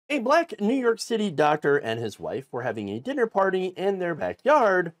A black New York City doctor and his wife were having a dinner party in their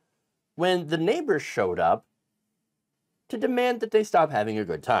backyard when the neighbors showed up to demand that they stop having a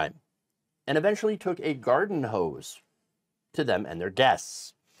good time, and eventually took a garden hose to them and their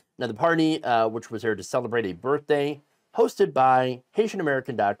guests. Now, the party, which was there to celebrate a birthday, hosted by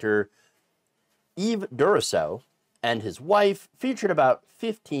Haitian-American doctor Yves Duroseau and his wife, featured about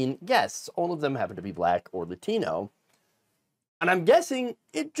 15 guests. All of them happened to be black or Latino. And I'm guessing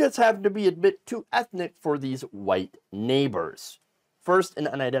it just happened to be a bit too ethnic for these white neighbors. First, an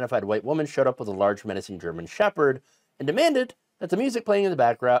unidentified white woman showed up with a large, menacing German shepherd and demanded that the music playing in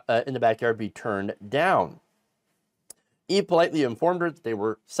the backyard be turned down. Eve politely informed her that they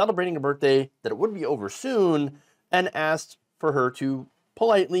were celebrating a birthday, that it would be over soon, and asked for her to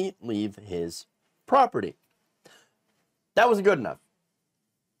politely leave his property. That wasn't good enough.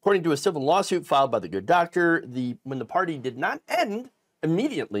 According to a civil lawsuit filed by the good doctor, when the party did not end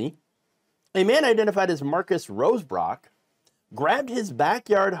immediately, a man identified as Marcus Rosebrock grabbed his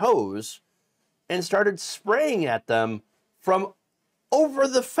backyard hose and started spraying at them from over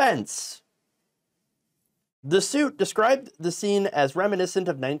the fence. The suit described the scene as reminiscent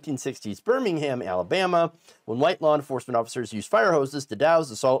of 1960s Birmingham, Alabama, when white law enforcement officers used fire hoses to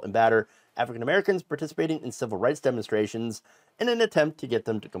douse, assault, and batter African Americans participating in civil rights demonstrations in an attempt to get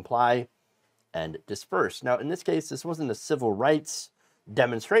them to comply and disperse. Now, in this case, this wasn't a civil rights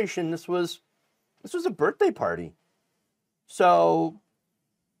demonstration. This was a birthday party. So,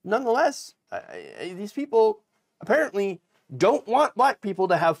 nonetheless, these people apparently don't want black people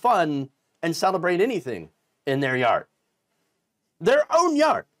to have fun and celebrate anything in their yard. Their own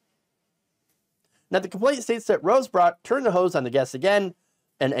yard. Now, the complaint states that Rosebrock turned the hose on the guests again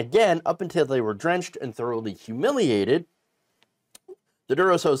and again up until they were drenched and thoroughly humiliated. The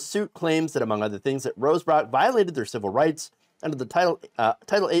Duroseau suit claims that, among other things, that Rosebrock violated their civil rights under the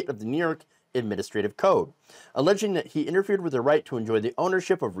Title 8 of the New York Administrative Code, alleging that he interfered with their right to enjoy the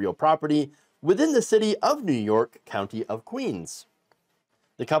ownership of real property within the city of New York, county of Queens.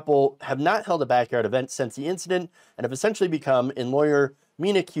 The couple have not held a backyard event since the incident and have essentially become, in lawyer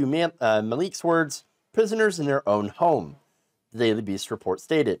Mina Q. Malik's words, prisoners in their own home, the Daily Beast report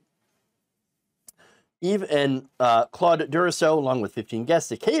stated. Yves and Claude Duroseau, along with 15 guests,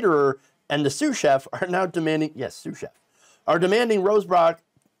 the caterer, and the sous chef are now demanding, are demanding Rosebrock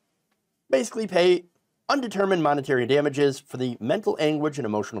basically pay undetermined monetary damages for the mental anguish and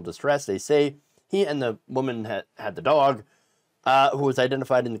emotional distress they say he and the woman had the dog, who was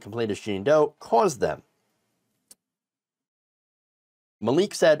identified in the complaint as Jane Doe, caused them.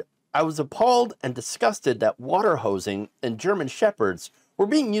 Malik said, "I was appalled and disgusted that water hosing and German shepherds were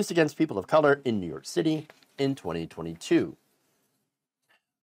being used against people of color in New York City in 2022.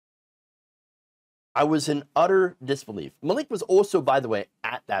 I was in utter disbelief." Malik was also, by the way,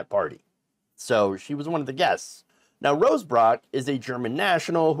 at that party. So she was one of the guests. Now, Rosebrock is a German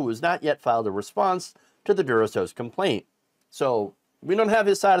national who has not yet filed a response to the Duroseau's complaint. So we don't have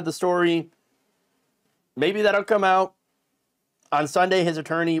his side of the story. Maybe that'll come out. On Sunday, his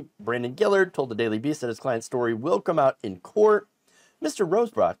attorney, Brandon Gillard, told the Daily Beast that his client's story will come out in court. Mr.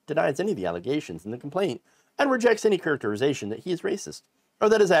 Rosebrock denies any of the allegations in the complaint and rejects any characterization that he is racist or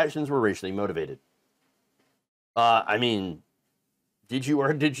that his actions were racially motivated. I mean, did you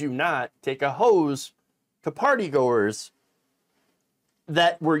or did you not take a hose to partygoers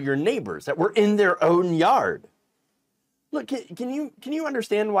that were your neighbors, that were in their own yard? Look, can you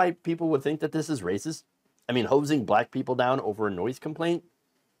understand why people would think that this is racist? I mean, hosing black people down over a noise complaint.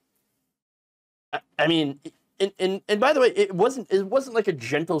 I mean, and by the way, it wasn't like a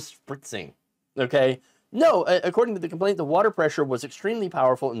gentle spritzing, okay? No, according to the complaint, the water pressure was extremely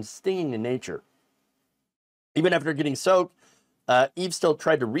powerful and stinging in nature. Even after getting soaked, Eve still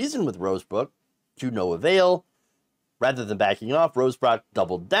tried to reason with Rosebrock, to no avail. Rather than backing off, Rosebrock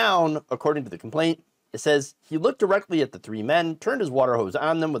doubled down, according to the complaint. It says he looked directly at the three men, turned his water hose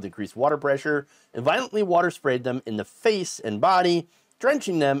on them with increased water pressure, and violently water sprayed them in the face and body,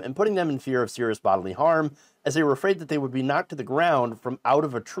 drenching them and putting them in fear of serious bodily harm, as they were afraid that they would be knocked to the ground from out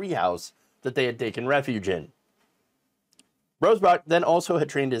of a treehouse that they had taken refuge in. Rosebrock then also had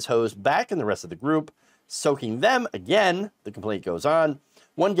trained his hose back in the rest of the group, soaking them again, the complaint goes on.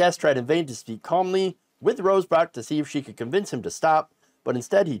 One guest tried in vain to speak calmly with Rosebrock to see if she could convince him to stop, but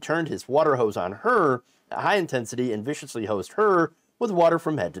instead he turned his water hose on her at high intensity and viciously hosed her with water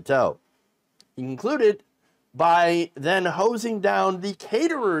from head to toe. He concluded by then hosing down the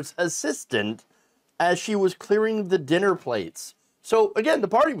caterer's assistant as she was clearing the dinner plates. So again, the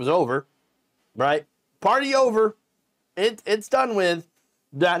party was over, right? Party over. It's done with.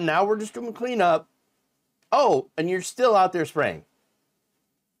 Now we're just doing cleanup. Oh, and you're still out there spraying.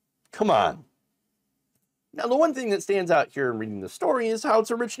 come on. Now, the one thing that stands out here in reading the story is how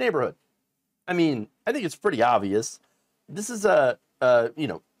it's a rich neighborhood. I mean, I think it's pretty obvious. This is a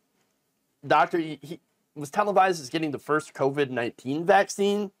doctor. He was televised as getting the first COVID-19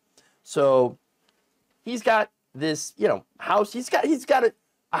 vaccine. So he's got this, house. He's got a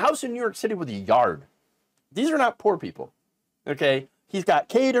house in New York City with a yard. These are not poor people. Okay. He's got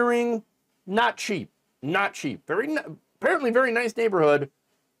catering, not cheap. Apparently very nice neighborhood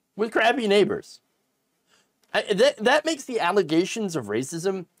with crappy neighbors. That makes the allegations of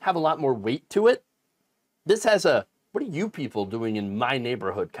racism have a lot more weight to it. This has a, what are you people doing in my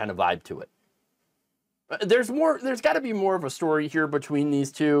neighborhood kind of vibe to it. There's got to be more of a story here between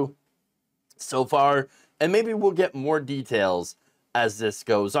these two so far, and maybe we'll get more details as this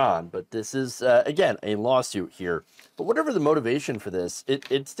goes on. But this is, again, a lawsuit here. But whatever the motivation for this,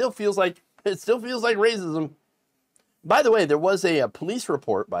 it still feels like racism. By the way, there was a police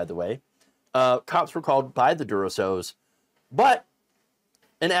report, by the way. Cops were called by the Duroseaus,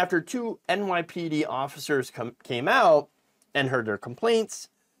 and after 2 NYPD officers came out and heard their complaints,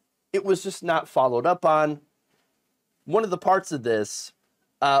 it was just not followed up on. One of the parts of this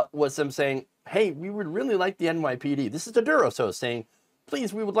was them saying, hey, we would really like the NYPD. This is the Duroseaus saying,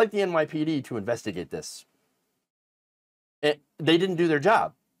 please, we would like the NYPD to investigate this. They didn't do their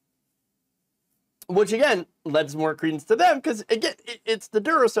job. Which, again, lends more credence to them because, again, it's the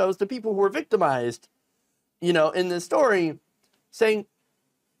Duroseaus, the people who were victimized, in this story, saying,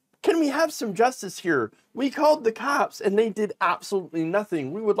 can we have some justice here? We called the cops and they did absolutely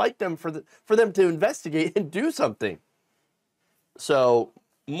nothing. We would like them for them to investigate and do something. So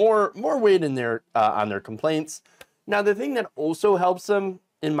more weight in there on their complaints. Now, the thing that also helps them,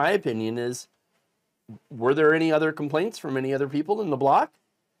 in my opinion, is, were there any other complaints from any other people in the block?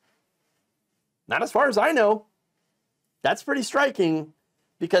 Not as far as I know. That's pretty striking,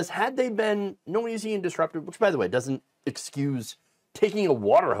 because had they been noisy and disruptive, which, by the way, doesn't excuse taking a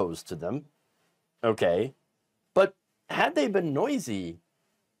water hose to them, okay, but had they been noisy,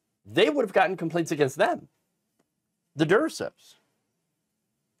 they would have gotten complaints against them, the Duroseaus.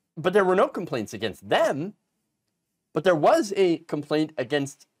 But there were no complaints against them, but there was a complaint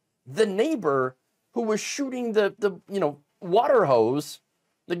against the neighbor who was shooting the water hose,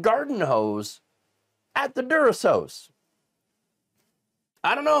 the garden hose, at the Duroseaus.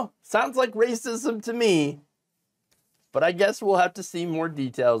 I don't know. Sounds like racism to me. But I guess we'll have to see more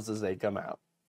details as they come out.